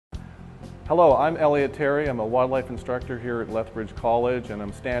Hello, I'm Eliot Terry. I'm a wildlife instructor here at Lethbridge College, and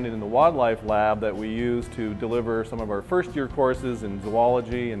I'm standing in the wildlife lab that we use to deliver some of our first-year courses in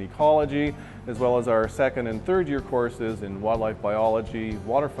zoology and ecology, as well as our second and third-year courses in wildlife biology,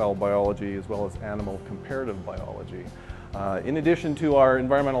 waterfowl biology, as well as animal comparative biology. In addition to our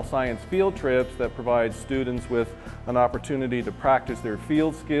environmental science field trips that provide students with an opportunity to practice their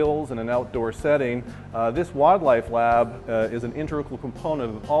field skills in an outdoor setting, this wildlife lab is an integral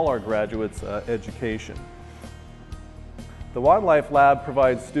component of all our graduates' education. The wildlife lab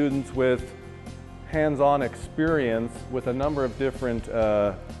provides students with hands-on experience with a number of different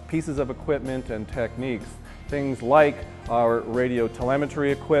pieces of equipment and techniques. Things like our radio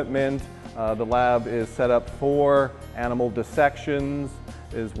telemetry equipment. The lab is set up for animal dissections,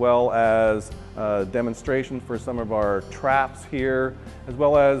 as well as demonstrations for some of our traps here, as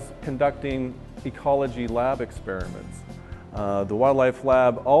well as conducting ecology lab experiments. The wildlife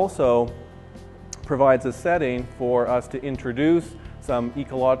lab also provides a setting for us to introduce some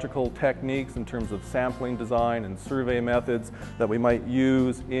ecological techniques in terms of sampling design and survey methods that we might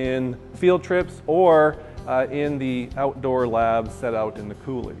use in field trips or in the outdoor labs set out in the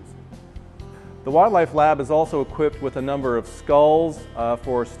coulees. The Wildlife Lab is also equipped with a number of skulls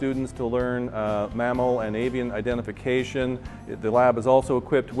for students to learn mammal and avian identification. The lab is also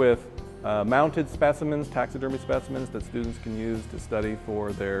equipped with mounted specimens, taxidermy specimens that students can use to study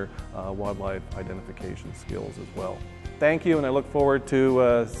for their wildlife identification skills as well. Thank you, and I look forward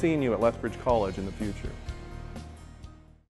to seeing you at Lethbridge College in the future.